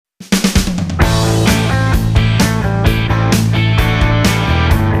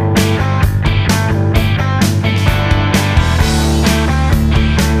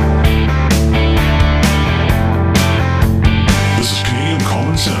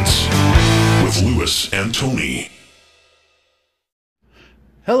Tony.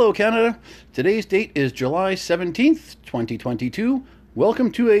 Hello, Canada. Today's date is July 17th, 2022.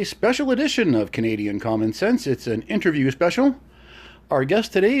 Welcome to a special edition of Canadian Common Sense. It's an interview special. Our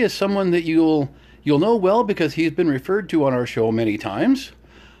guest today is someone that you'll know well because he's been referred to on our show many times.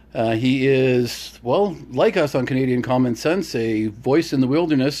 He is, well, like us on Canadian Common Sense, a voice in the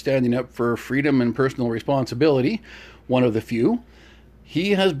wilderness standing up for freedom and personal responsibility, one of the few.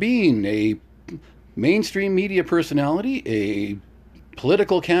 He has been a mainstream media personality, a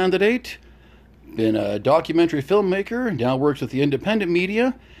political candidate, been a documentary filmmaker, now works with the independent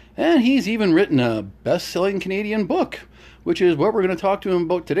media, and he's even written a best-selling Canadian book, which is what we're going to talk to him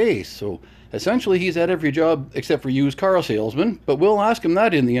about today. So essentially he's at every job except for used car salesman, but we'll ask him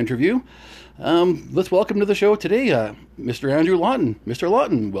that in the interview. Let's welcome to the show today Mr. Andrew Lawton. Mr.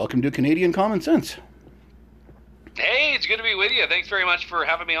 Lawton, welcome to Canadian Common Sense. Hey, it's good to be with you. Thanks very much for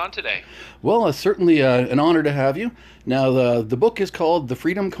having me on today. Well, it's certainly an honor to have you. Now, the book is called The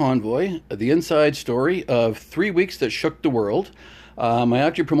Freedom Convoy, the inside story of 3 weeks that shook the world. I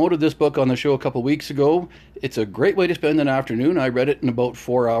actually promoted this book on the show a couple weeks ago. It's a great way to spend an afternoon. I read it in about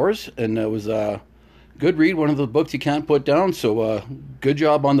 4 hours, and it was a good read, one of the books you can't put down, so good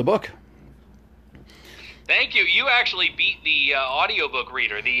job on the book. Thank you. You actually beat the audiobook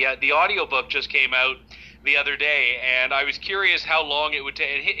reader. The audiobook just came out the other day, and I was curious how long it would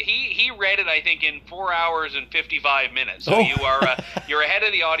take. He read it, I think, in 4 hours and 55 minutes. So you're ahead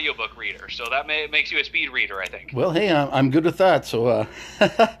of the audiobook reader. So that makes you a speed reader, I think. Well, hey, I'm good with that. So,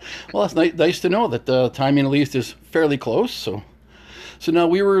 well, it's nice to know that the timing at least is fairly close. So now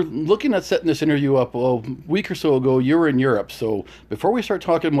we were looking at setting this interview up a week or so ago. You were in Europe. So before we start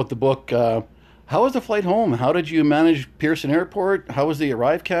talking about the book, how was the flight home? How did you manage Pearson Airport? How was the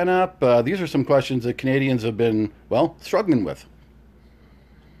ArriveCan app? These are some questions that Canadians have been, well, struggling with.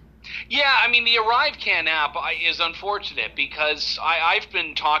 Yeah, I mean, the ArriveCan app is unfortunate because I've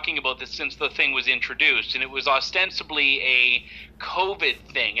been talking about this since the thing was introduced, and it was ostensibly a COVID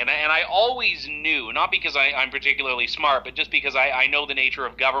thing. And I always knew, not because I'm particularly smart, but just because I know the nature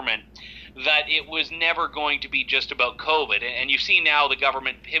of government, that it was never going to be just about COVID. And you see now the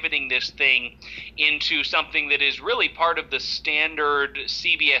government pivoting this thing into something that is really part of the standard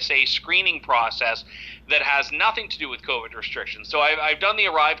CBSA screening process that has nothing to do with COVID restrictions. So I've done the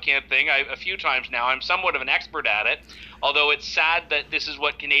ArriveCan thing a few times now. I'm somewhat of an expert at it, although it's sad that this is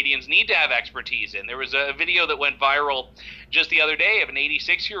what Canadians need to have expertise in. There was a video that went viral just the other day of an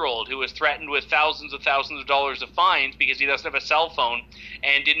 86-year-old who was threatened with thousands of dollars of fines because he doesn't have a cell phone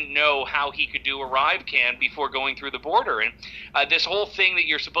and didn't know how he could do ArriveCan before going through the border. And this whole thing that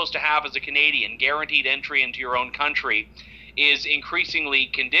you're supposed to have as a Canadian, guaranteed entry into your own country, is increasingly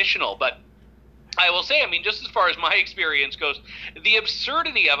conditional. But I will say, I mean, just as far as my experience goes, the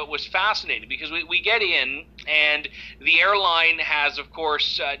absurdity of it was fascinating because we get in and the airline has, of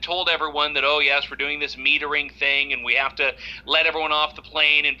course, told everyone that, oh, yes, we're doing this metering thing and we have to let everyone off the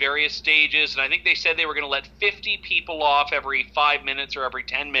plane in various stages. And I think they said they were going to let 50 people off every 5 minutes or every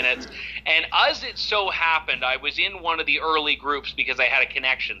 10 minutes. And as it so happened, I was in one of the early groups because I had a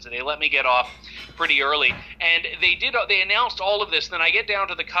connection. So they let me get off pretty early. And they announced all of this. Then I get down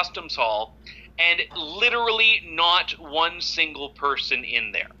to the customs hall, and literally not one single person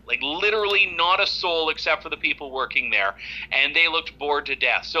in there. Like literally not a soul except for the people working there. And they looked bored to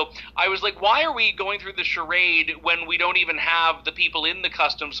death. So I was like, why are we going through the charade when we don't even have the people in the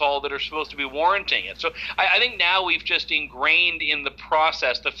customs hall that are supposed to be warranting it? So I think now we've just ingrained in the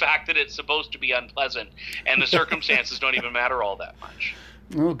process the fact that it's supposed to be unpleasant and the circumstances don't even matter all that much.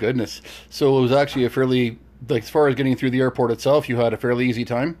 Oh, goodness. So it was actually a fairly, like, as far as getting through the airport itself, you had a fairly easy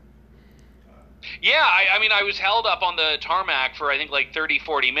time? Yeah, I mean, I was held up on the tarmac for, I think, like 30,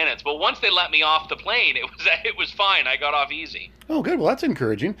 40 minutes. But once they let me off the plane, it was fine. I got off easy. Oh, good. Well, that's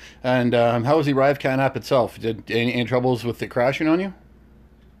encouraging. And how was the ArriveCan app itself? Did any troubles with it crashing on you?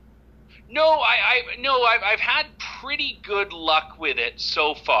 No, I've had pretty good luck with it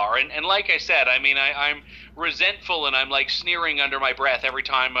so far. And like I said, I mean, I'm resentful and I'm like sneering under my breath every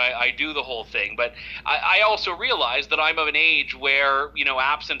time I do the whole thing. But I also realize that I'm of an age where, you know,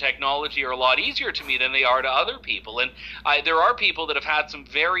 apps and technology are a lot easier to me than they are to other people. And there are people that have had some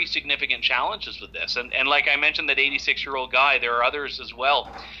very significant challenges with this. And like I mentioned, that 86-year-old guy, there are others as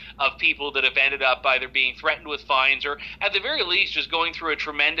well, of people that have ended up either being threatened with fines or at the very least just going through a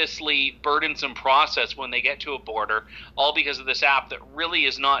tremendously burdensome process when they get to a border, all because of this app that really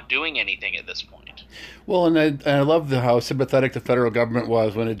is not doing anything at this point. Well, and I love how sympathetic the federal government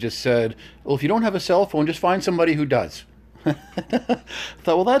was when it just said, well, if you don't have a cell phone, just find somebody who does. I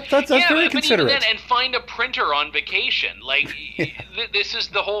thought, well, that's very considerate. Even then, and find a printer on vacation. Like, this is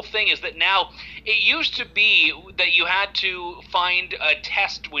the whole thing, is that now It used to be that you had to find a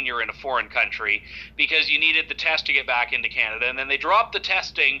test when you're in a foreign country because you needed the test to get back into Canada, and then they dropped the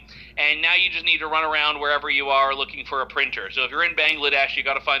testing, and now you just need to run around wherever you are looking for a printer. So if you're in Bangladesh, you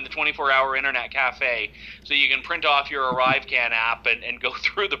got to find the 24-hour internet cafe so you can print off your ArriveCan app and go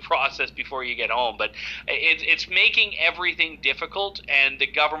through the process before you get home. But it's making everything difficult, and the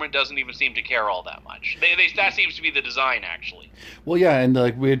government doesn't even seem to care all that much. That seems to be the design, actually. Well, yeah, and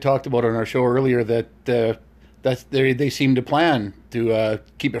like we had talked about on our show earlier, that they seem to plan to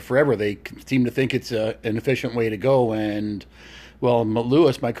keep it forever. They seem to think it's an efficient way to go. And well,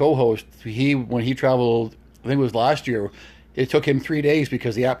 Lewis, my co-host, when he traveled, I think it was last year, it took him 3 days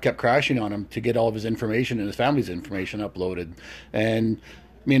because the app kept crashing on him to get all of his information and his family's information uploaded. And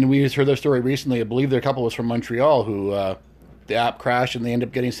I mean, we just heard their story recently. I believe a couple was from Montreal who the app crashed and they ended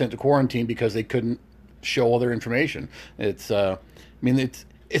up getting sent to quarantine because they couldn't show all their information. It's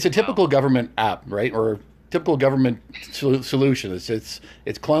it's a typical government app, right? Or typical government solution. It's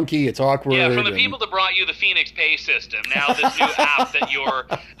clunky, it's awkward. Yeah, from the people that brought you the Phoenix Pay system, now this new app that your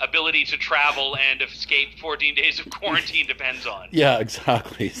ability to travel and escape 14 days of quarantine depends on. Yeah,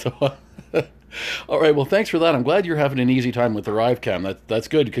 exactly. So, all right. Well, thanks for that. I'm glad you're having an easy time with the ArriveCan. That's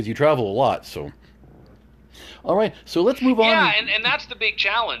good because you travel a lot. So, all right. So let's move on. Yeah, and that's the big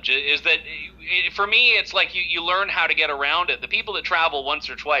challenge is that for me, it's like you learn how to get around it. The people that travel once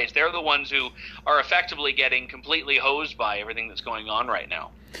or twice, they're the ones who are effectively getting completely hosed by everything that's going on right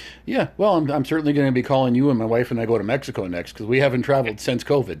now. Yeah, well, I'm certainly going to be calling you and my wife and I go to Mexico next because we haven't traveled since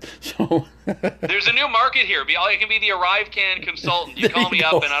COVID. So there's a new market here. I can be the ArriveCan consultant. You call me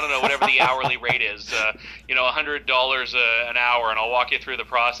up and I don't know, whatever the hourly rate is, $100 an hour, and I'll walk you through the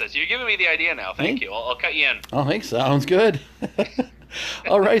process. You're giving me the idea now. Thank you. I'll cut you in. Oh, thanks. Sounds good.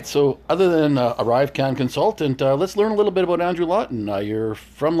 All right, so other than ArriveCan consultant, let's learn a little bit about Andrew Lawton. You're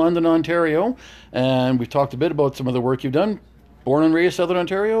from London, Ontario, and we've talked a bit about some of the work you've done. Born and raised Southern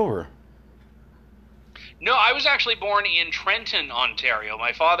Ontario, or? No, I was actually born in Trenton, Ontario.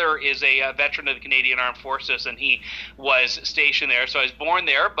 My father is a veteran of the Canadian Armed Forces, and he was stationed there. So I was born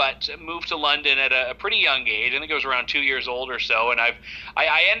there, but moved to London at a pretty young age. I think I was around 2 years old or so. And I've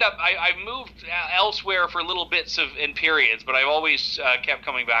moved elsewhere for little bits and periods, but I've always kept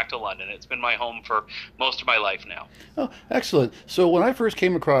coming back to London. It's been my home for most of my life now. Oh, excellent. So when I first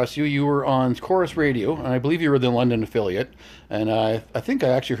came across you, you were on Chorus Radio, and I believe you were the London affiliate. And I think I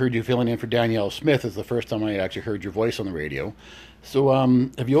actually heard you filling in for Danielle Smith as the first time I actually heard your voice on the radio. So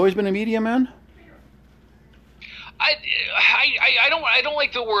have you always been a media man? I don't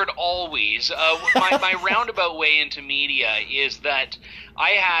like the word always. My roundabout way into media is that I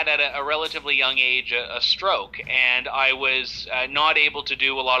had at a relatively young age a stroke, and I was not able to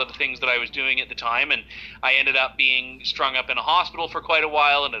do a lot of the things that I was doing at the time, and I ended up being strung up in a hospital for quite a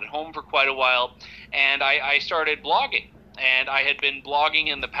while and at home for quite a while, and I started blogging. And I had been blogging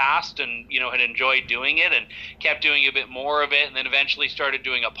in the past and, had enjoyed doing it and kept doing a bit more of it, and then eventually started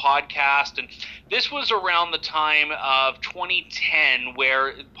doing a podcast. And this was around the time of 2010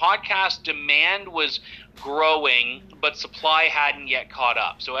 where podcast demand was growing, but supply hadn't yet caught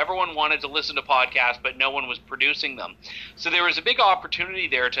up. So everyone wanted to listen to podcasts, but no one was producing them. So there was a big opportunity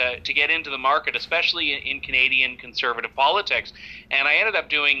there to get into the market, especially in Canadian conservative politics. And I ended up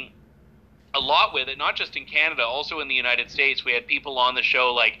doing a lot with it, not just in Canada, also in the United States. We had people on the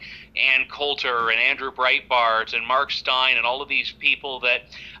show like Ann Coulter and Andrew Breitbart and Mark Stein and all of these people that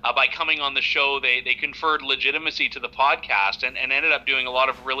by coming on the show, they conferred legitimacy to the podcast and ended up doing a lot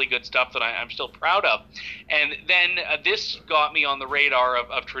of really good stuff that I'm still proud of. And then this got me on the radar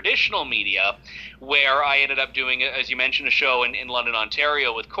of traditional media, where I ended up doing, as you mentioned, a show in London,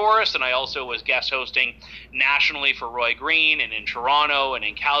 Ontario with Chorus, and I also was guest hosting nationally for Roy Green and in Toronto and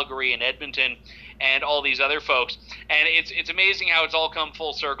in Calgary and Edmonton and all these other folks. And it's amazing how it's all come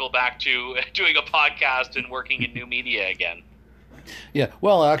full circle back to doing a podcast and working in new media again. Yeah,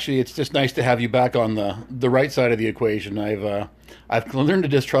 well, actually, it's just nice to have you back on the right side of the equation. I've learned to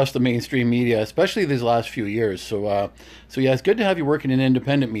distrust the mainstream media, especially these last few years. So yeah, it's good to have you working in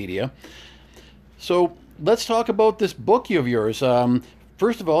independent media. So let's talk about this book of yours.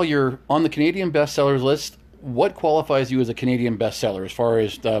 First of all, you're on the Canadian bestsellers list. What qualifies you as a Canadian bestseller as far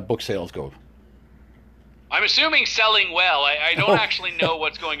as book sales go? I'm assuming selling well. I don't actually know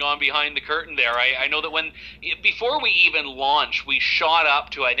what's going on behind the curtain there. I know that before we even launched, we shot up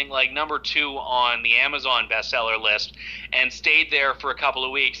to, I think, like number 2 on the Amazon bestseller list and stayed there for a couple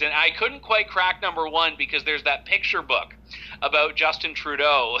of weeks. And I couldn't quite crack number 1 because there's that picture book about Justin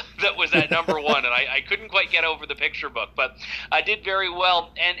Trudeau that was at number one, and I couldn't quite get over the picture book, but I did very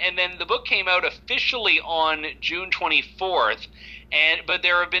well. And then the book came out officially on June 24th. But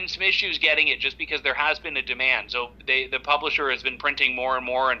there have been some issues getting it just because there has been a demand. So the publisher has been printing more and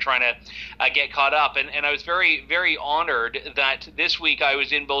more and trying to get caught up. And I was very, very honored that this week I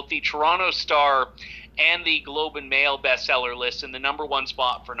was in both the Toronto Star and the Globe and Mail bestseller list in the number one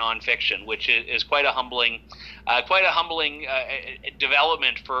spot for nonfiction, which is quite a humbling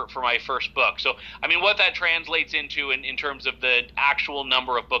development for my first book. So, I mean, what that translates into in terms of the actual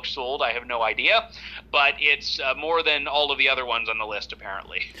number of books sold, I have no idea, but it's more than all of the other ones on the list,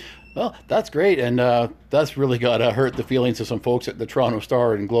 apparently. Well, that's great, and that's really got to hurt the feelings of some folks at the Toronto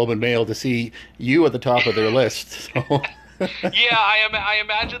Star and Globe and Mail to see you at the top of their list. So. Yeah, I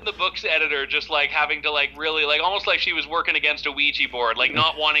imagine the book's editor just like having to like really like almost like she was working against a Ouija board, like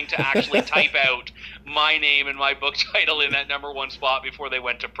not wanting to actually type out my name and my book title in that number one spot before they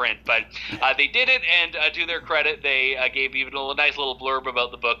went to print. But they did it, and to their credit, they gave even a nice little blurb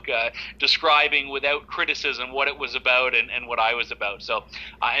about the book, describing without criticism what it was about and what I was about. So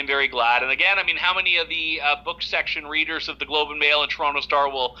I'm very glad. And again, I mean, how many of the book section readers of the Globe and Mail and Toronto Star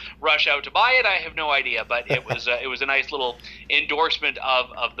will rush out to buy it? I have no idea, but it was a nice little endorsement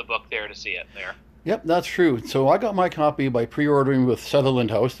of the book there to see it there. Yep, that's true. So I got my copy by pre-ordering with Sutherland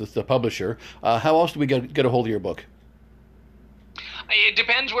House, that's the publisher. How else do we get a hold of your book? It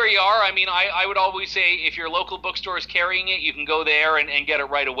depends where you are. I mean, I would always say if your local bookstore is carrying it, you can go there and get it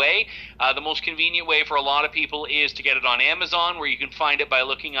right away. The most convenient way for a lot of people is to get it on Amazon, where you can find it by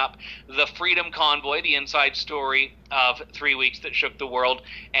looking up The Freedom Convoy, the inside story of 3 weeks that shook the world.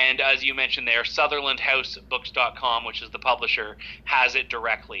 And as you mentioned there, SutherlandHouseBooks.com, which is the publisher, has it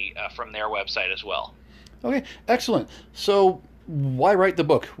directly from their website as well. Okay, excellent. So why write the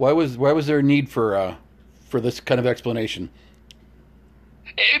book? Why was there a need for this kind of explanation?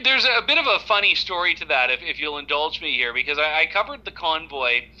 There's a bit of a funny story to that, if you'll indulge me here, because I covered the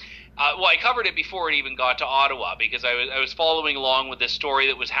convoy. I covered it before it even got to Ottawa, because I was following along with this story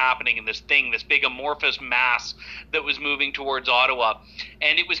that was happening in this big amorphous mass that was moving towards Ottawa.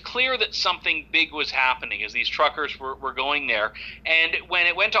 And it was clear that something big was happening as these truckers were going there. And when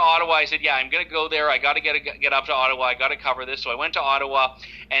it went to Ottawa, I said, yeah, I'm going to go there. I got to get up to Ottawa. I got to cover this. So I went to Ottawa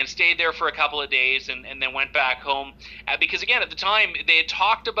and stayed there for a couple of days and then went back home. Because, again, at the time, they had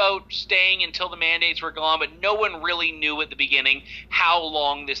talked about staying until the mandates were gone, but no one really knew at the beginning how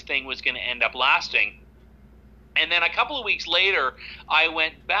long this thing was going to end up lasting. And then a couple of weeks later, I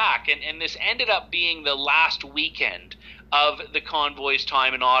went back, and this ended up being the last weekend of the convoy's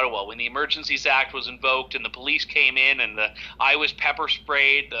time in Ottawa, when the Emergencies Act was invoked and the police came in and I was pepper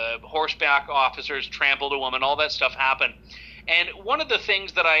sprayed, the horseback officers trampled a woman, all that stuff happened. And one of the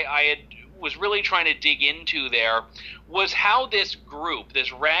things that I was really trying to dig into there was how this group,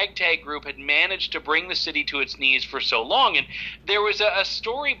 this ragtag group, had managed to bring the city to its knees for so long. And there was a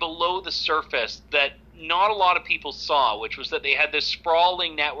story below the surface that not a lot of people saw, which was that they had this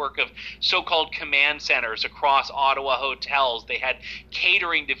sprawling network of so-called command centers across Ottawa hotels. They had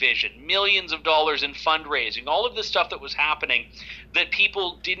catering division, millions of dollars in fundraising, all of this stuff that was happening that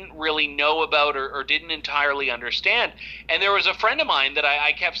people didn't really know about or didn't entirely understand. And there was a friend of mine that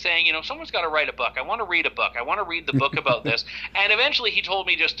I kept saying, someone's got to write a book. I want to read a book. I want to read the book about this. And eventually he told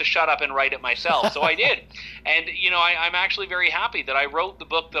me just to shut up and write it myself. So I did. And, I'm actually very happy that I wrote the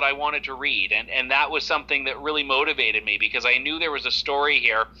book that I wanted to read. And that was something that really motivated me, because I knew there was a story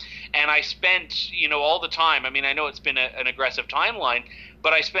here. And I spent, all the time, I mean, I know it's been an aggressive timeline,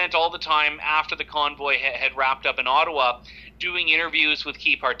 but I spent all the time after the convoy had wrapped up in Ottawa doing interviews with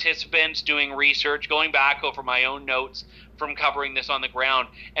key participants, doing research, going back over my own notes from covering this on the ground,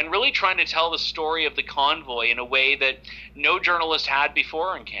 and really trying to tell the story of the convoy in a way that no journalist had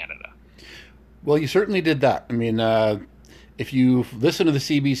before in Canada. Well, you certainly did that. I mean, if you listen to the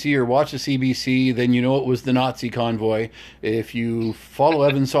CBC or watch the CBC, then you know it was the Nazi convoy. If you follow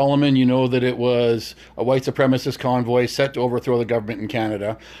Evan Solomon, you know that it was a white supremacist convoy set to overthrow the government in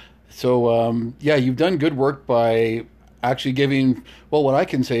Canada. So, yeah, you've done good work by actually giving, well, what I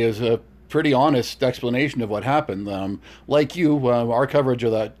can say is a pretty honest explanation of what happened. Like you, our coverage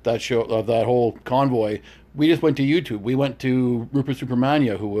of that show, of that whole convoy, we just went to YouTube. We went to Rupert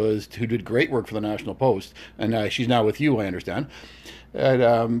Supermania, who did great work for the National Post, and she's now with you, I understand.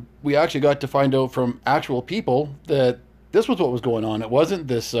 And we actually got to find out from actual people that this was what was going on. It wasn't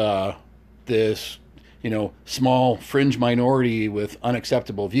this small fringe minority with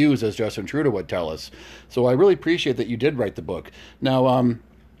unacceptable views, as Justin Trudeau would tell us. So I really appreciate that you did write the book. Now,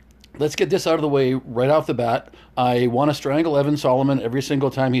 let's get this out of the way right off the bat. I want to strangle Evan Solomon every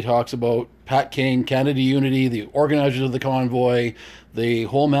single time he talks about Pat King, Canada Unity, the organizers of the convoy, the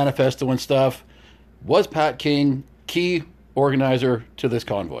whole manifesto and stuff. Was Pat King key organizer to this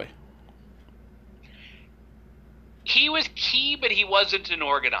convoy? He was key, but he wasn't an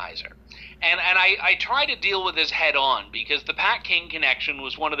organizer. And I try to deal with this head on, because the Pat King connection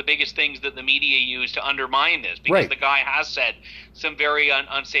was one of the biggest things that the media used to undermine this, because the guy has said some very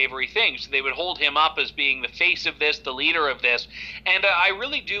unsavory things. They would hold him up as being the face of this, the leader of this. And I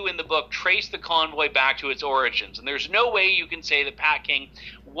really do in the book trace the convoy back to its origins. And there's no way you can say that Pat King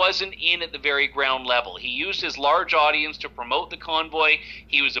wasn't in at the very ground level. He used his large audience to promote the convoy.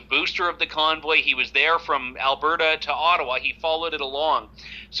 He was a booster of the convoy. He was there from Alberta to Ottawa. He followed it along.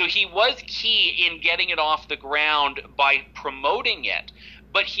 So he was key in getting it off the ground by promoting it,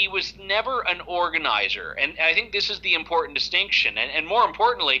 but he was never an organizer. And I think this is the important distinction. And more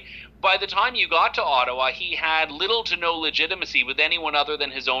importantly, by the time you got to Ottawa, he had little to no legitimacy with anyone other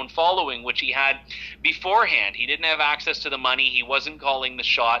than his own following, which he had beforehand. He didn't have access to the money. He wasn't calling the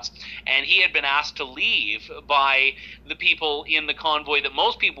shots. And he had been asked to leave by the people in the convoy that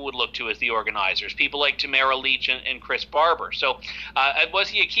most people would look to as the organizers, people like Tamara Leach and Chris Barber. So was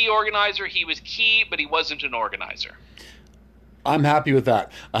he a key organizer? He was key, but he wasn't an organizer. I'm happy with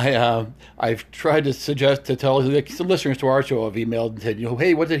that. I've tried to suggest to tell some listeners to our show have emailed and said,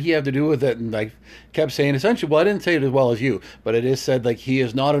 hey, what did he have to do with it? And I kept saying essentially, well, I didn't say it as well as you, but it is said like he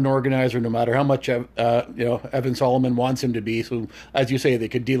is not an organizer, no matter how much Evan Solomon wants him to be. So as you say, they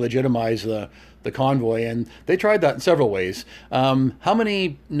could delegitimize the convoy, and they tried that in several ways. How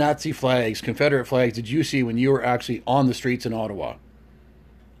many Nazi flags, Confederate flags, did you see when you were actually on the streets in Ottawa?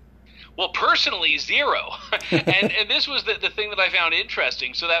 Well, personally, zero. and this was the thing that I found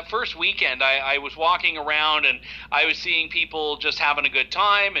interesting. So that first weekend, I was walking around and I was seeing people just having a good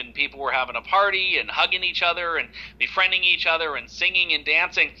time, and people were having a party and hugging each other and befriending each other and singing and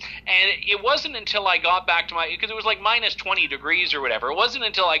dancing. And it wasn't until I got back to because it was like minus 20 degrees or whatever. It wasn't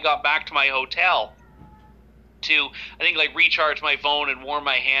until I got back to my hotel to, I think, like recharge my phone and warm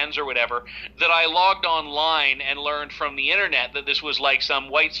my hands or whatever, that I logged online and learned from the internet that this was like some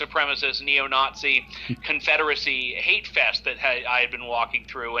white supremacist neo-Nazi Confederacy hate fest that I had been walking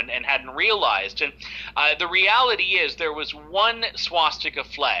through and hadn't realized. And the reality is there was one swastika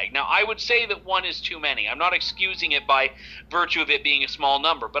flag. Now, I would say that one is too many. I'm not excusing it by virtue of it being a small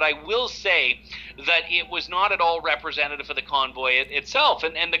number, but I will say that it was not at all representative of the convoy itself.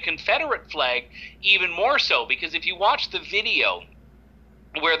 And the Confederate flag even more so, because if you watch the video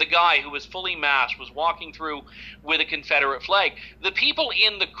where the guy who was fully masked was walking through with a Confederate flag, the people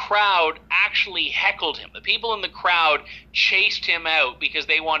in the crowd actually heckled him. The people in the crowd chased him out because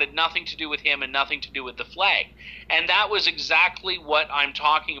they wanted nothing to do with him and nothing to do with the flag. And that was exactly what I'm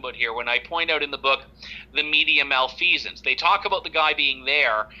talking about here when I point out in the book the media malfeasance. They talk about the guy being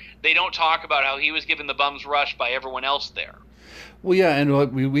there. They don't talk about how he was given the bum's rush by everyone else there. Well, yeah,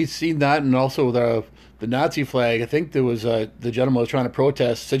 and we've seen that, and also the Nazi flag. I think there was the gentleman was trying to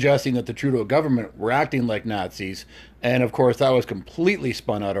protest, suggesting that the Trudeau government were acting like Nazis, and of course that was completely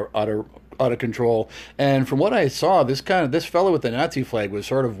spun out of control. And from what I saw, this fellow with the Nazi flag was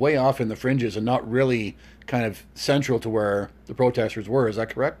sort of way off in the fringes and not really kind of central to where the protesters were. Is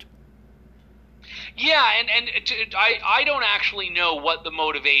that correct? Yeah, I don't actually know what the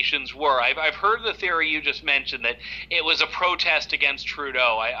motivations were. I've heard the theory you just mentioned that it was a protest against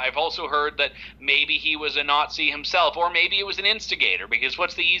Trudeau. I've also heard that maybe he was a Nazi himself, or maybe it was an instigator, because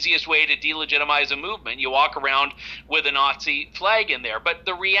what's the easiest way to delegitimize a movement? You walk around with a Nazi flag in there. But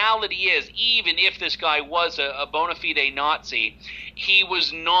the reality is, even if this guy was a bona fide Nazi, he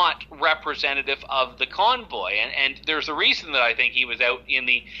was not representative of the convoy. And there's a reason that I think he was out in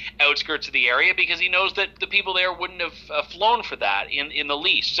the outskirts of the area, because he knows that the people there wouldn't have flown for that in the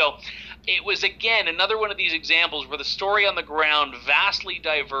least. So it was, again, another one of these examples where the story on the ground vastly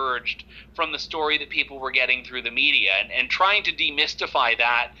diverged from the story that people were getting through the media. And trying to demystify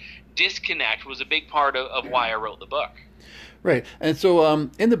that disconnect was a big part of why I wrote the book. Right. And so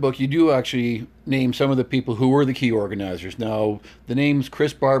in the book, you do actually name some of the people who were the key organizers. Now, the names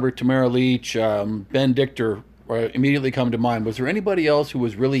Chris Barber, Tamara Leach, Ben Dichter immediately come to mind. Was there anybody else who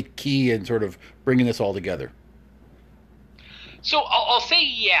was really key in sort of bringing this all together? So I'll say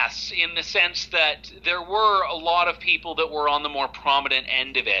yes, in the sense that there were a lot of people that were on the more prominent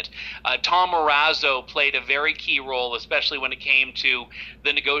end of it. Tom Marazzo played a very key role, especially when it came to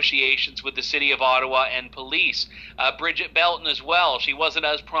the negotiations with the city of Ottawa and police. Bridget Belton as well. She wasn't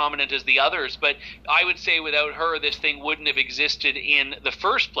as prominent as the others, but I would say without her, this thing wouldn't have existed in the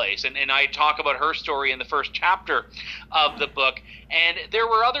first place. And I talk about her story in the first chapter of the book. And there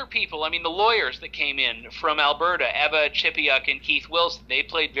were other people, I mean, the lawyers that came in from Alberta, Eva Chipiuk and Keith Wilson, they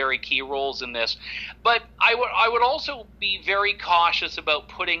played very key roles in this. But I would also be very cautious about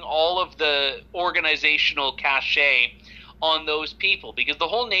putting all of the organizational cachet on those people, because the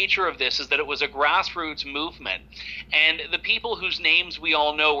whole nature of this is that it was a grassroots movement, and the people whose names we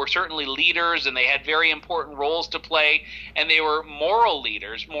all know were certainly leaders, and they had very important roles to play, and they were moral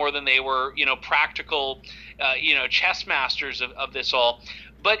leaders more than they were, practical, chess masters of this all.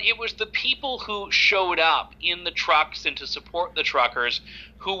 But it was the people who showed up in the trucks and to support the truckers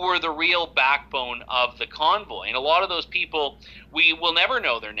who were the real backbone of the convoy. And a lot of those people, we will never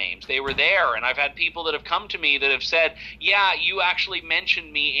know their names. They were there. And I've had people that have come to me that have said, yeah, you actually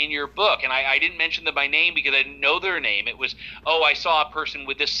mentioned me in your book. And I didn't mention them by name because I didn't know their name. It was, oh, I saw a person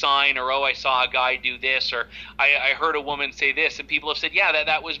with this sign, or, oh, I saw a guy do this, or I heard a woman say this. And people have said, yeah,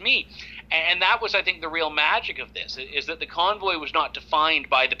 that was me. And that was, I think, the real magic of this, is that the convoy was not defined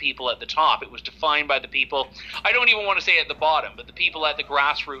by the people at the top. It was defined by the people, I don't even want to say at the bottom, but the people at the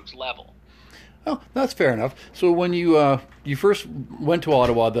grassroots level. Oh, that's fair enough. So when you first went to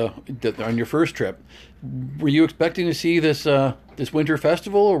Ottawa on your first trip, were you expecting to see this winter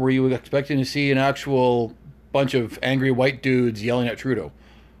festival, or were you expecting to see an actual bunch of angry white dudes yelling at Trudeau?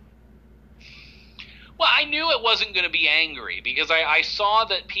 Well, I knew it wasn't going to be angry, because I saw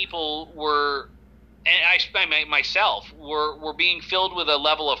that people were, and I myself, were being filled with a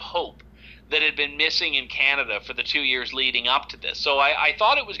level of hope that had been missing in Canada for the 2 years leading up to this. So I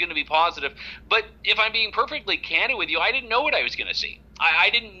thought it was going to be positive. But if I'm being perfectly candid with you, I didn't know what I was going to see.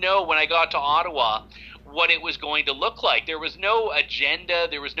 I didn't know when I got to Ottawa what it was going to look like. There was no agenda.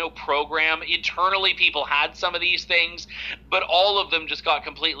 There was no program. Internally, people had some of these things, but all of them just got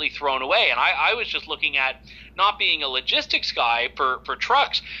completely thrown away. And I was just looking at, not being a logistics guy for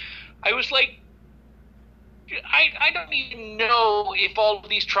trucks, I was like, I don't even know if all of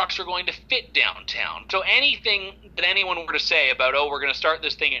these trucks are going to fit downtown. So anything that anyone were to say about, oh, we're going to start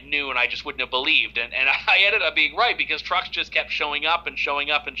this thing at noon, I just wouldn't have believed. And I ended up being right, because trucks just kept showing up and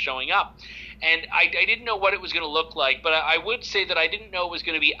showing up and showing up. And I didn't know what it was going to look like, but I would say that I didn't know it was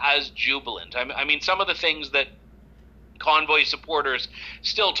going to be as jubilant. I mean, some of the things that convoy supporters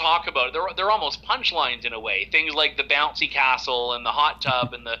still talk about, they're almost punchlines in a way. Things like the bouncy castle and the hot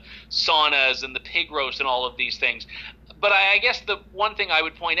tub and the saunas and the pig roast and all of these things. But I guess the one thing I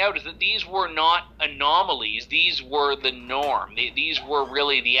would point out is that these were not anomalies. These were the norm. These were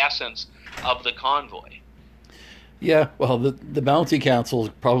really the essence of the convoy. Yeah, well, the bouncy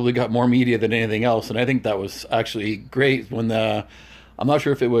castle probably got more media than anything else, and I think that was actually great when I'm not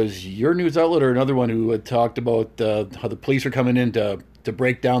sure if it was your news outlet or another one who had talked about how the police are coming in to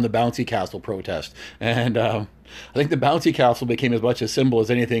break down the bouncy castle protest. And I think the bouncy castle became as much a symbol as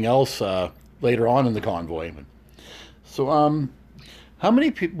anything else later on in the convoy. So how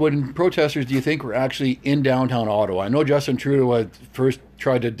many protesters do you think were actually in downtown Ottawa? I know Justin Trudeau had first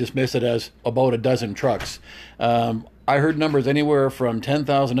tried to dismiss it as about a dozen trucks. I heard numbers anywhere from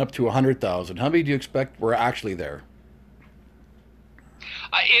 10,000 up to 100,000. How many do you expect were actually there?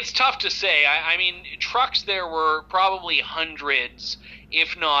 It's tough to say. I mean, trucks, there were probably hundreds,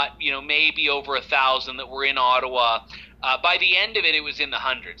 if not, maybe over 1,000 that were in Ottawa. By the end of it, it was in the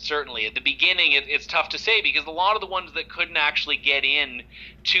hundreds, certainly. At the beginning, it's tough to say, because a lot of the ones that couldn't actually get in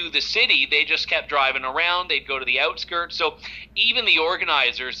to the city, they just kept driving around. They'd go to the outskirts. So even the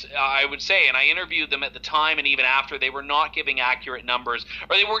organizers, I would say, and I interviewed them at the time and even after, they were not giving accurate numbers,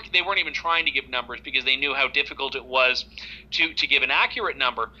 or they weren't even trying to give numbers, because they knew how difficult it was to give an accurate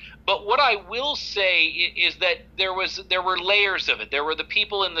number. But what I will say is that there were layers of it. There were the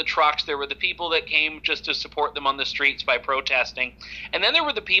people in the trucks. There were the people that came just to support them on the streets by protesting. And then there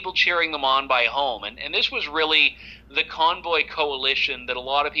were the people cheering them on by home. And this was really the convoy coalition that a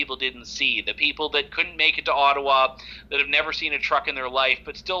lot of people didn't see. The people that couldn't make it to Ottawa, that have never seen a truck in their life,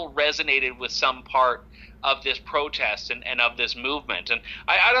 but still resonated with some part of this protest and of this movement. And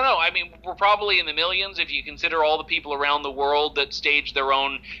I don't know, I mean, we're probably in the millions if you consider all the people around the world that staged their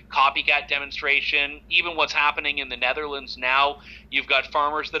own copycat demonstration. Even what's happening in the Netherlands now, you've got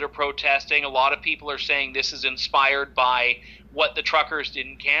farmers that are protesting. A lot of people are saying this is inspired by what the truckers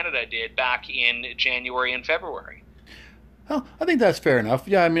in Canada did back in January and February. Well, I think that's fair enough.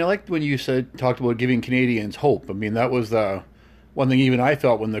 Yeah, I mean, I liked when you talked about giving Canadians hope. I mean, that was one thing even I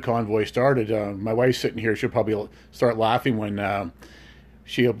felt when the convoy started. My wife's sitting here; she'll probably start laughing when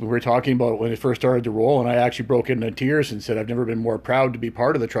we were talking about when it first started to roll, and I actually broke into tears and said, "I've never been more proud to be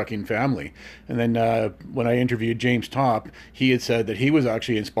part of the trucking family." And then when I interviewed James Topp, he had said that he was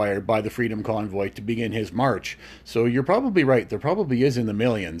actually inspired by the Freedom Convoy to begin his march. So you're probably right; there probably is in the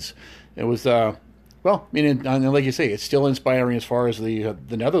millions. It was. Well, I mean, and like you say, it's still inspiring as far as the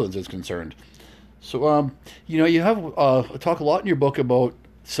Netherlands is concerned. So, you have talk a lot in your book about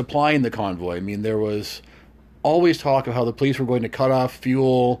supplying the convoy. I mean, there was always talk of how the police were going to cut off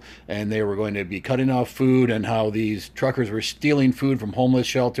fuel and they were going to be cutting off food, and how these truckers were stealing food from homeless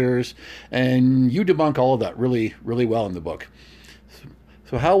shelters. And you debunk all of that really, really well in the book.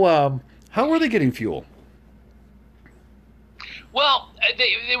 So how were they getting fuel? Well,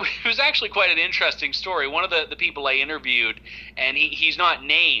 it was actually quite an interesting story. One of the people I interviewed, and he's not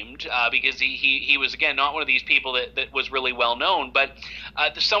named because he was, again, not one of these people that was really well known, but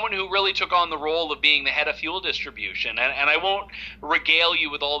someone who really took on the role of being the head of fuel distribution. And I won't regale you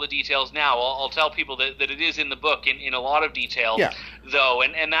with all the details now. I'll tell people that it is in the book in a lot of detail, yeah, though.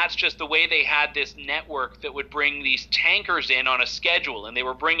 And that's just the way they had this network that would bring these tankers in on a schedule. And they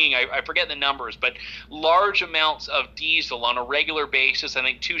were bringing, I forget the numbers, but large amounts of diesel on a regular basis, I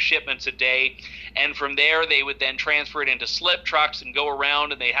think 2 shipments a day, and from there they would then transfer it into slip trucks and go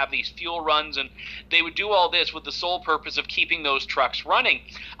around, and they have these fuel runs, and they would do all this with the sole purpose of keeping those trucks running.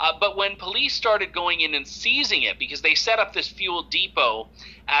 But when police started going in and seizing it, because they set up this fuel depot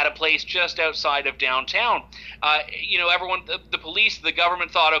at a place just outside of downtown, everyone, the police, the government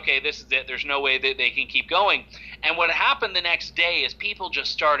thought, okay, this is it, there's no way that they can keep going. And what happened the next day is people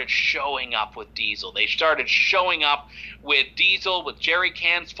just started showing up with diesel. They started showing up with diesel, with jerry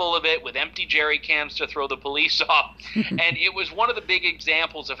cans full of it, with empty jerry cans to throw the police off. And it was one of the big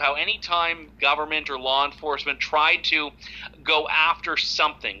examples of how any time government or law enforcement tried to go after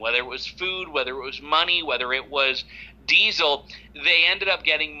something, whether it was food, whether it was money, whether it was diesel, they ended up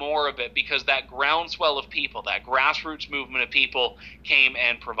getting more of it because that groundswell of people, that grassroots movement of people came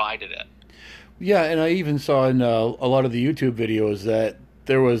and provided it. Yeah, and I even saw in a lot of the YouTube videos that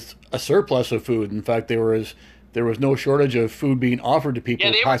there was a surplus of food. In fact, there was no shortage of food being offered to people.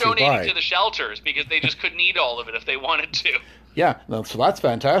 Yeah, they were donating to the shelters because they just couldn't eat all of it if they wanted to. Yeah, so that's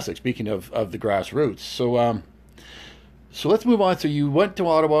fantastic. Speaking of the grassroots, so let's move on. So you went to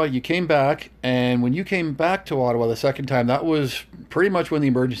Ottawa, you came back, and when you came back to Ottawa the second time, that was pretty much when the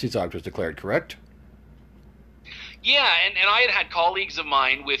Emergencies Act was declared, correct? Yeah, and I had colleagues of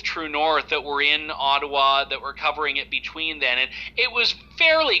mine with True North that were in Ottawa that were covering it between then, and it was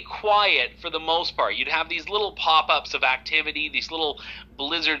fairly quiet for the most part. You'd have these little pop-ups of activity, these little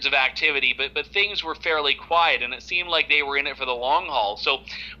blizzards of activity, but things were fairly quiet, and it seemed like they were in it for the long haul. So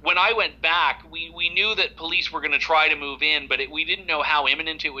when I went back, we knew that police were going to try to move in, but we didn't know how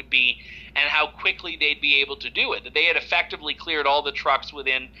imminent it would be and how quickly they'd be able to do it. That they had effectively cleared all the trucks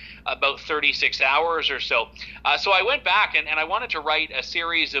within about 36 hours or so. So I went back and I wanted to write a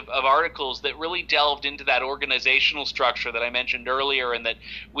series of articles that really delved into that organizational structure that I mentioned earlier and that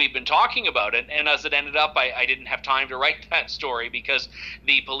we've been talking about. And as it ended up, I didn't have time to write that story because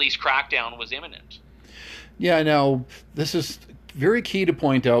the police crackdown was imminent. Yeah, now this is very key to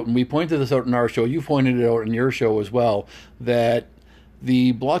point out, and we pointed this out in our show, you pointed it out in your show as well, that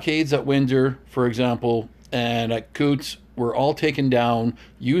the blockades at Windsor, for example, and at Coutts were all taken down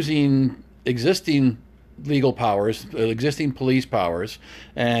using existing legal powers, existing police powers,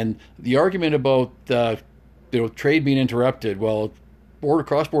 and the argument about trade being interrupted, well,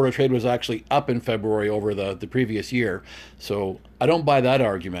 cross-border trade was actually up in February over the previous year, so I don't buy that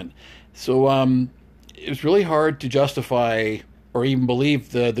argument. So it was really hard to justify or even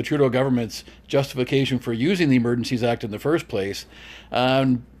believe the Trudeau government's justification for using the Emergencies Act in the first place.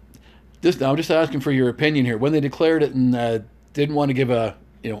 I'm just asking for your opinion here. When they declared it and didn't want to give a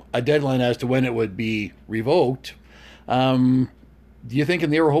deadline as to when it would be revoked, do you think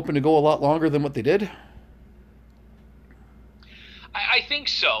they were hoping to go a lot longer than what they did? I think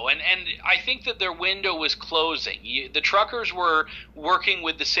so, and I think that their window was closing. The truckers were working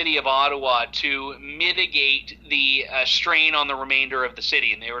with the city of Ottawa to mitigate the strain on the remainder of the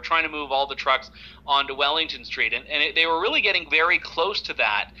city, and they were trying to move all the trucks onto Wellington Street, and they were really getting very close to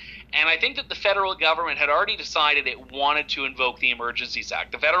that. And I think that the federal government had already decided it wanted to invoke the Emergencies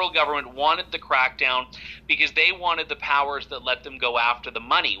Act. The federal government wanted the crackdown because they wanted the powers that let them go after the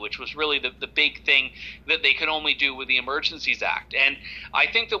money, which was really the big thing that they could only do with the Emergencies Act. And I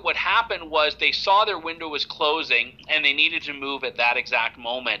think that what happened was they saw their window was closing and they needed to move at that exact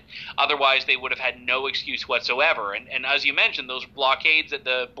moment. Otherwise, they would have had no excuse whatsoever. And as you mentioned, those blockades at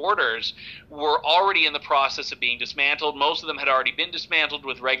the borders were already already in the process of being dismantled. Most of them had already been dismantled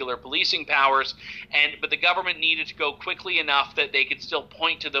with regular policing powers, but the government needed to go quickly enough that they could still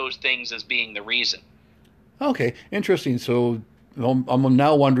point to those things as being the reason. Okay, interesting. So I'm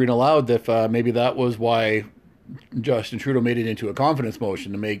now wondering aloud if maybe that was why Justin Trudeau made it into a confidence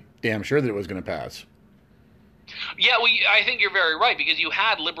motion to make damn sure that it was going to pass. Yeah, well, I think you're very right, because you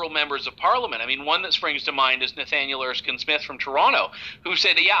had Liberal members of Parliament. I mean, one that springs to mind is Nathaniel Erskine-Smith from Toronto, who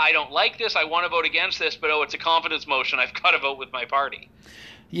said, yeah, I don't like this, I want to vote against this, but it's a confidence motion, I've got to vote with my party.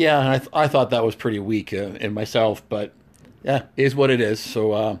 Yeah, and I thought that was pretty weak in myself, but yeah, is what it is.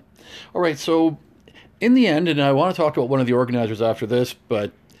 So, all right, so in the end, and I want to talk about one of the organizers after this,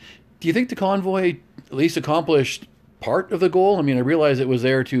 but do you think the convoy at least accomplished part of the goal? I mean, I realize it was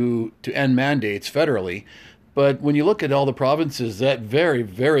there to end mandates federally, but when you look at all the provinces that very,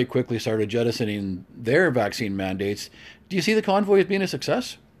 very quickly started jettisoning their vaccine mandates, do you see the convoy as being a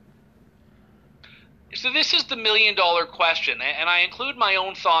success? So this is the million-dollar question, and I include my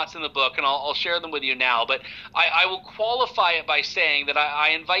own thoughts in the book, and I'll share them with you now, but I will qualify it by saying that I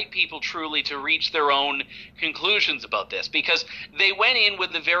invite people truly to reach their own conclusions about this, because they went in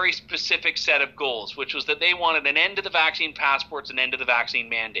with a very specific set of goals, which was that they wanted an end to the vaccine passports, an end to the vaccine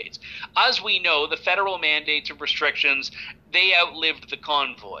mandates. As we know, the federal mandates of restrictions, they outlived the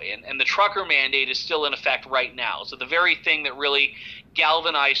convoy, and the trucker mandate is still in effect right now. So the very thing that really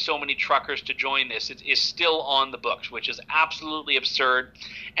galvanized so many truckers to join this is still on the books, which is absolutely absurd,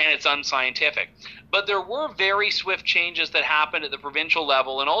 and it's unscientific. But there were very swift changes that happened at the provincial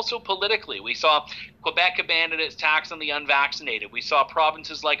level and also politically. We saw Quebec abandon its tax on the unvaccinated. We saw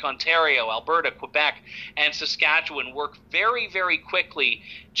provinces like Ontario, Alberta, Quebec, and Saskatchewan work very, very quickly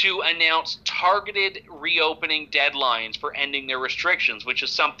to announce targeted reopening deadlines for ending their restrictions, which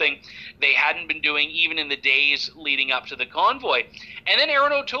is something they hadn't been doing even in the days leading up to the convoy. And then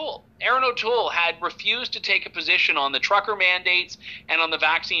Aaron O'Toole had refused to take a position on the trucker mandates and on the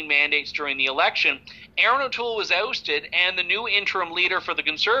vaccine mandates during the election. Aaron O'Toole was ousted, and the new interim leader for the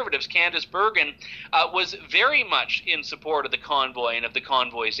Conservatives, Candice Bergen, was very much in support of the convoy and of the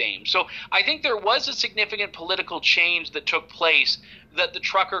convoy's aim. So I think there was a significant political change that took place that the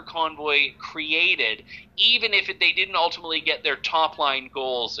trucker convoy created, even if they didn't ultimately get their top-line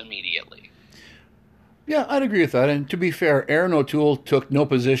goals immediately. Yeah, I'd agree with that. And to be fair, Aaron O'Toole took no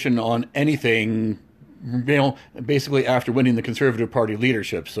position on anything, basically after winning the Conservative Party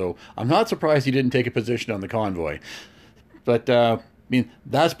leadership. So I'm not surprised he didn't take a position on the convoy. But, I mean,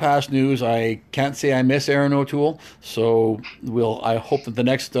 that's past news. I can't say I miss Aaron O'Toole. So I hope that the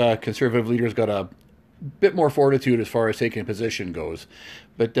next Conservative leader's got a bit more fortitude as far as taking a position goes.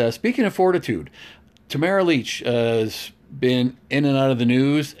 But speaking of fortitude, Tamara Lich has been in and out of the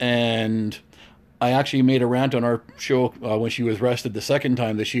news, and I actually made a rant on our show when she was arrested the second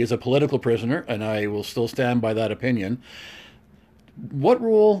time that she is a political prisoner, and I will still stand by that opinion. What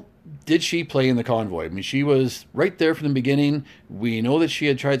role did she play in the convoy? I mean, she was right there from the beginning. We know that she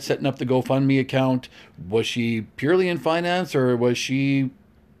had tried setting up the GoFundMe account. Was she purely in finance, or was she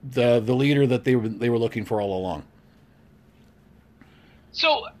the leader that they were looking for all along?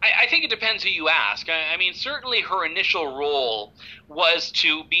 So I think it depends who you ask. I mean, certainly her initial role was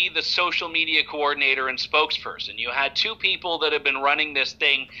to be the social media coordinator and spokesperson. You had two people that have been running this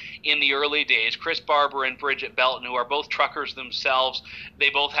thing in the early days, Chris Barber and Bridget Belton, who are both truckers themselves. They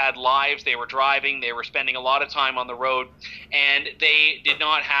both had lives. They were driving. They were spending a lot of time on the road, and they did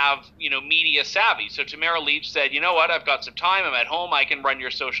not have, media savvy. So Tamara Lich said, you know what, I've got some time. I'm at home. I can run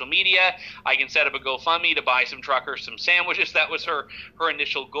your social media. I can set up a GoFundMe to buy some truckers some sandwiches. That was her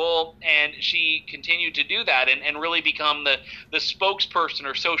initial goal, and she continued to do that and really become the spokesperson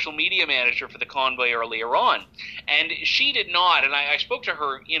or social media manager for the convoy earlier on. And she did not, and I spoke to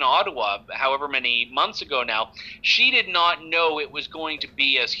her in Ottawa however many months ago now, she did not know it was going to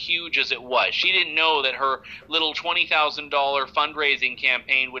be as huge as it was. She didn't know that her little $20,000 fundraising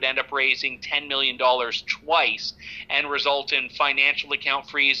campaign would end up raising $10 million twice and result in financial account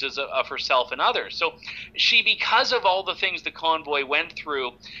freezes of herself and others. So she, because of all the things the convoy went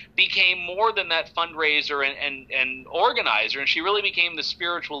through, became more than that fundraiser and organizer, and she really became the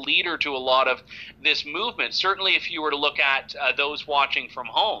spiritual leader to a lot of this movement. Certainly if you were to look at those watching from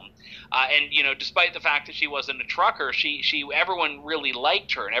home, and despite the fact that she wasn't a trucker, she everyone really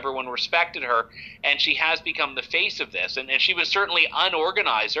liked her and everyone respected her, and she has become the face of this. And she was certainly an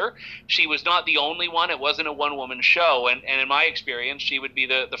organizer. She was not the only one. It wasn't a one-woman show, and in my experience, she would be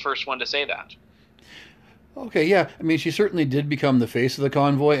the first one to say that. Okay, yeah. I mean, she certainly did become the face of the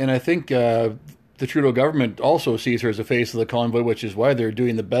convoy, and I think the Trudeau government also sees her as a face of the convoy, which is why they're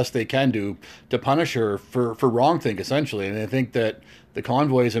doing the best they can do to punish her for wrongthink, essentially. And I think that the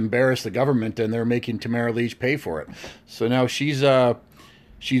convoys embarrassed the government, and they're making Tamara Lich pay for it. So now she's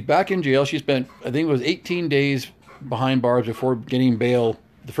back in jail. She spent, I think it was 18 days behind bars before getting bail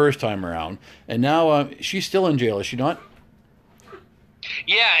the first time around, and now she's still in jail, is she not?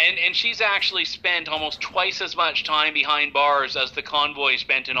 Yeah, and she's actually spent almost twice as much time behind bars as the convoy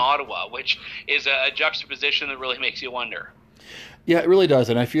spent in Ottawa, which is a juxtaposition that really makes you wonder. Yeah, it really does,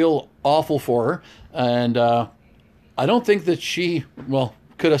 and I feel awful for her. And I don't think that she, well,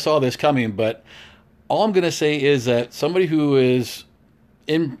 could have saw this coming, but all I'm going to say is that somebody who is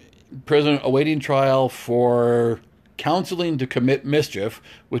in prison awaiting trial for counseling to commit mischief,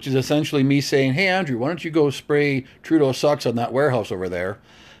 which is essentially me saying, hey, Andrew, why don't you go spray Trudeau sucks on that warehouse over there?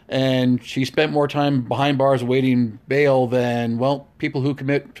 And she spent more time behind bars awaiting bail than, well, people who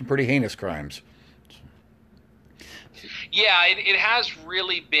commit some pretty heinous crimes. Yeah, it has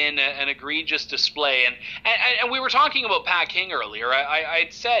really been an egregious display, and we were talking about Pat King earlier.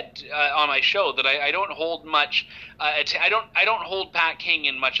 I'd said on my show that I don't hold much. I don't hold Pat King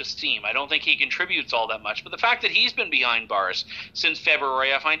in much esteem. I don't think he contributes all that much. But the fact that he's been behind bars since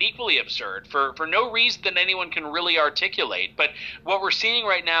February, I find equally absurd for no reason that anyone can really articulate. But what we're seeing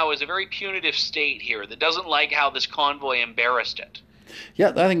right now is a very punitive state here that doesn't like how this convoy embarrassed it. Yeah,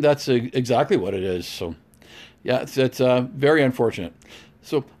 I think that's exactly what it is. So. Yeah, it's very unfortunate.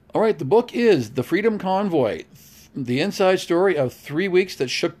 So, all right, the book is The Freedom Convoy, the inside story of 3 weeks that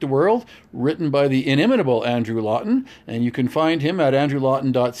shook the world, written by the inimitable Andrew Lawton, and you can find him at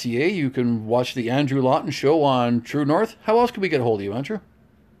andrewlawton.ca. You can watch the Andrew Lawton Show on True North. How else can we get a hold of you, Andrew?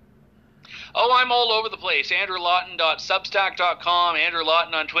 Oh, I'm all over the place. AndrewLawton.substack.com, Andrew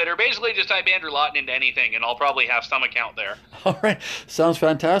Lawton on Twitter. Basically, just type Andrew Lawton into anything, and I'll probably have some account there. All right. Sounds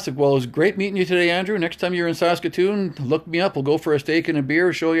fantastic. Well, it was great meeting you today, Andrew. Next time you're in Saskatoon, look me up. We'll go for a steak and a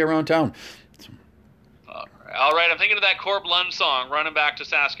beer, show you around town. All right. I'm thinking of that Corb Lund song, Running Back to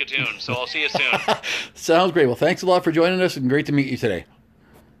Saskatoon, so I'll see you soon. Sounds great. Well, thanks a lot for joining us, and great to meet you today.